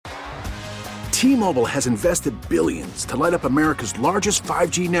T-Mobile has invested billions to light up America's largest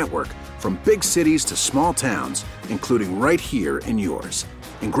 5G network, from big cities to small towns, including right here in yours.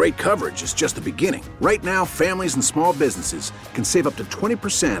 And great coverage is just the beginning. Right now, families and small businesses can save up to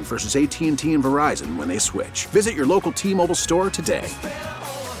 20% versus AT&T and Verizon when they switch. Visit your local T-Mobile store today.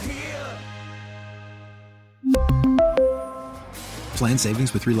 Plan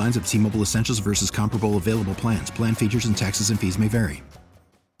savings with 3 lines of T-Mobile Essentials versus comparable available plans. Plan features and taxes and fees may vary.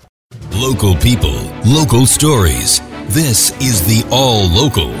 Local people, local stories. This is the All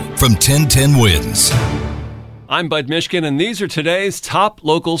Local from 1010 Wins. I'm Bud Mishkin, and these are today's top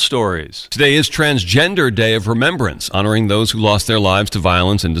local stories. Today is Transgender Day of Remembrance, honoring those who lost their lives to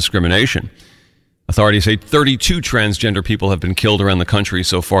violence and discrimination. Authorities say 32 transgender people have been killed around the country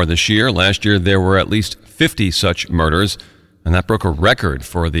so far this year. Last year, there were at least 50 such murders, and that broke a record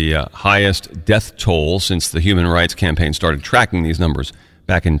for the highest death toll since the Human Rights Campaign started tracking these numbers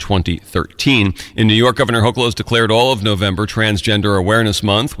back in 2013. In New York, Governor Hochul has declared all of November Transgender Awareness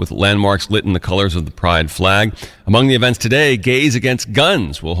Month, with landmarks lit in the colors of the pride flag. Among the events today, Gays Against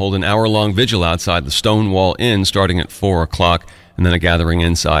Guns will hold an hour-long vigil outside the Stonewall Inn starting at 4 o'clock, and then a gathering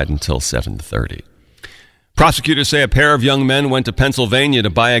inside until 7:30. Prosecutors say a pair of young men went to Pennsylvania to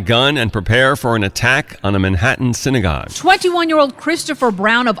buy a gun and prepare for an attack on a Manhattan synagogue. 21-year-old Christopher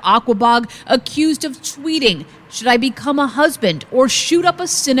Brown of Aquabog accused of tweeting, "Should I become a husband or shoot up a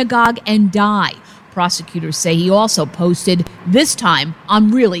synagogue and die?" Prosecutors say he also posted, "This time,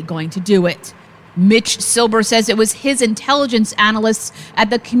 I'm really going to do it." Mitch Silber says it was his intelligence analysts at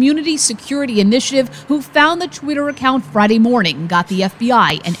the Community Security Initiative who found the Twitter account Friday morning and got the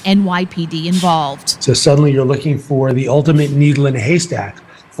FBI and NYPD involved. So suddenly you're looking for the ultimate needle in a haystack.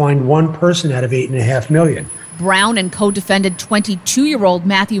 Find one person out of 8.5 million. Brown and co-defendant 22-year-old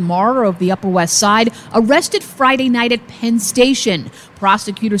Matthew Marr of the Upper West Side arrested Friday night at Penn Station.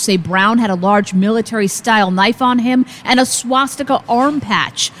 Prosecutors say Brown had a large military-style knife on him and a swastika arm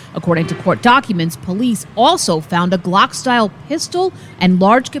patch. According to court documents, police also found a Glock-style pistol and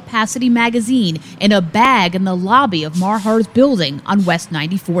large-capacity magazine in a bag in the lobby of Marhar's building on West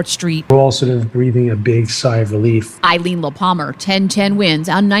 94th Street. We're all sort of breathing a big sigh of relief. Eileen LaPalmer, 1010 Wins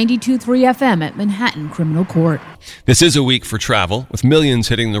on 92.3 FM at Manhattan Criminal Court. This is a week for travel, with millions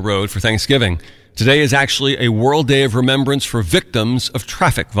hitting the road for Thanksgiving. Today is actually a World Day of Remembrance for victims of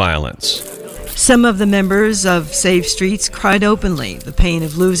traffic violence. Some of the members of Save Streets cried openly. The pain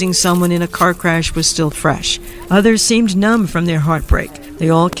of losing someone in a car crash was still fresh. Others seemed numb from their heartbreak. They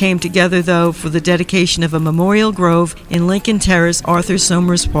all came together, though, for the dedication of a memorial grove in Lincoln Terrace, Arthur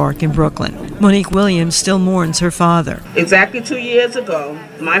Somers Park in Brooklyn. Monique Williams still mourns her father. Exactly 2 years ago,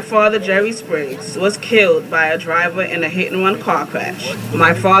 my father, Jerry Spriggs, was killed by a driver in a hit-and-run car crash.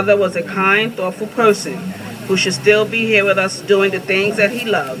 My father was a kind, thoughtful person who should still be here with us doing the things that he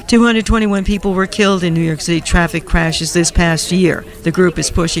loved. 221 people were killed in New York City traffic crashes this past year. The group is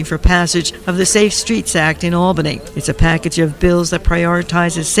pushing for passage of the Safe Streets Act in Albany. It's a package of bills that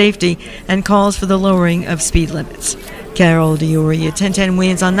prioritizes safety and calls for the lowering of speed limits. Carol Diori at 1010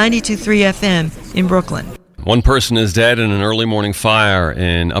 Wins on 92.3 FM in Brooklyn. One person is dead in an early morning fire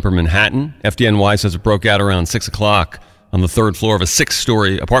in Upper Manhattan. FDNY says it broke out around 6 o'clock on the third floor of a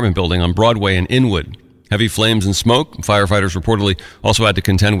 6-story apartment building on Broadway in Inwood. Heavy flames and smoke. Firefighters reportedly also had to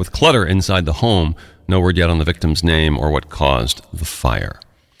contend with clutter inside the home. No word yet on the victim's name or what caused the fire.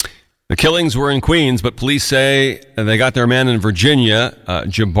 The killings were in Queens, but police say they got their man in Virginia.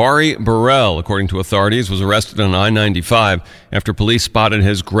 Jabari Burrell, according to authorities, was arrested on I-95 after police spotted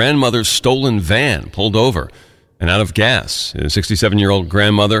his grandmother's stolen van pulled over and out of gas. His 67-year-old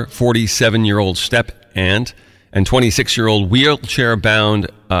grandmother, 47-year-old step-aunt, and 26-year-old wheelchair-bound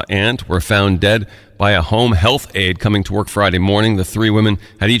aunt were found dead by a home health aide coming to work Friday morning. The 3 women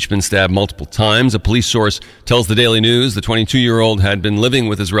had each been stabbed multiple times. A police source tells the Daily News the 22-year-old had been living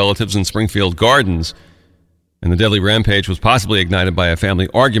with his relatives in Springfield Gardens, and the deadly rampage was possibly ignited by a family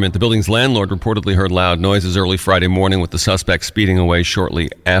argument. The building's landlord reportedly heard loud noises early Friday morning, with the suspect speeding away shortly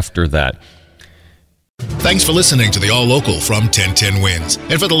after that. Thanks for listening to the All Local from 1010 Wins.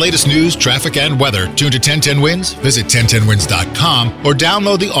 And for the latest news, traffic, and weather, tune to 1010 Wins, visit 1010wins.com, or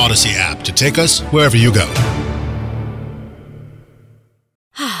download the Odyssey app to take us wherever you go.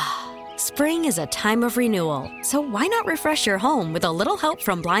 Spring is a time of renewal, so why not refresh your home with a little help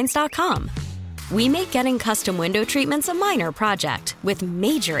from Blinds.com? We make getting custom window treatments a minor project with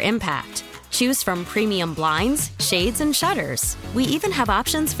major impact. Choose from premium blinds, shades, and shutters. We even have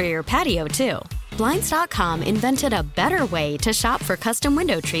options for your patio, too. Blinds.com invented a better way to shop for custom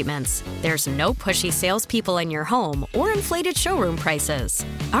window treatments. There's no pushy salespeople in your home or inflated showroom prices.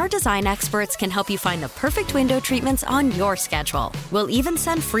 Our design experts can help you find the perfect window treatments on your schedule. We'll even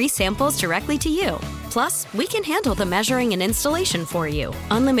send free samples directly to you. Plus, we can handle the measuring and installation for you.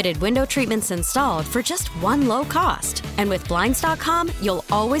 Unlimited window treatments installed for just one low cost. And with Blinds.com, you'll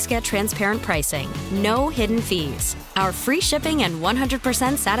always get transparent pricing. No hidden fees. Our free shipping and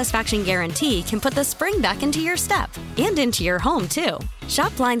 100% satisfaction guarantee can put the spring back into your step and into your home, too.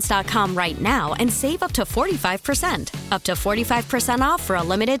 Shop Blinds.com right now and save up to 45%. Up to 45% off for a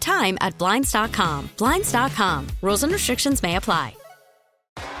limited time at Blinds.com. Blinds.com. Rules and restrictions may apply.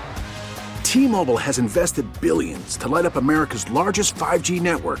 T-Mobile has invested billions to light up America's largest 5G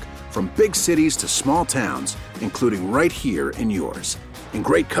network, from big cities to small towns, including right here in yours. And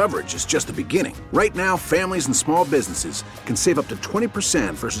great coverage is just the beginning. Right now, families and small businesses can save up to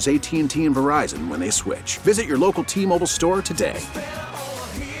 20% versus AT&T and Verizon when they switch. Visit your local T-Mobile store today.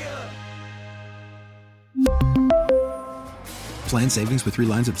 Plan savings with 3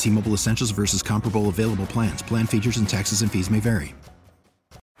 lines of T-Mobile Essentials versus comparable available plans. Plan features and taxes and fees may vary.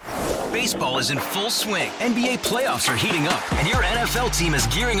 Baseball is in full swing. NBA playoffs are heating up, and your NFL team is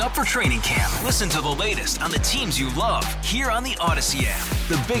gearing up for training camp. Listen to the latest on the teams you love here on the Odyssey app.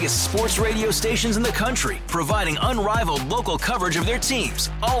 The biggest sports radio stations in the country, providing unrivaled local coverage of their teams,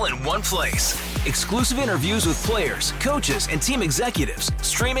 all in one place. Exclusive interviews with players, coaches, and team executives,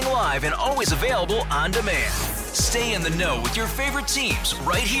 streaming live and always available on demand. Stay in the know with your favorite teams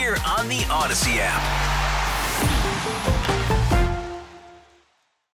right here on the Odyssey app.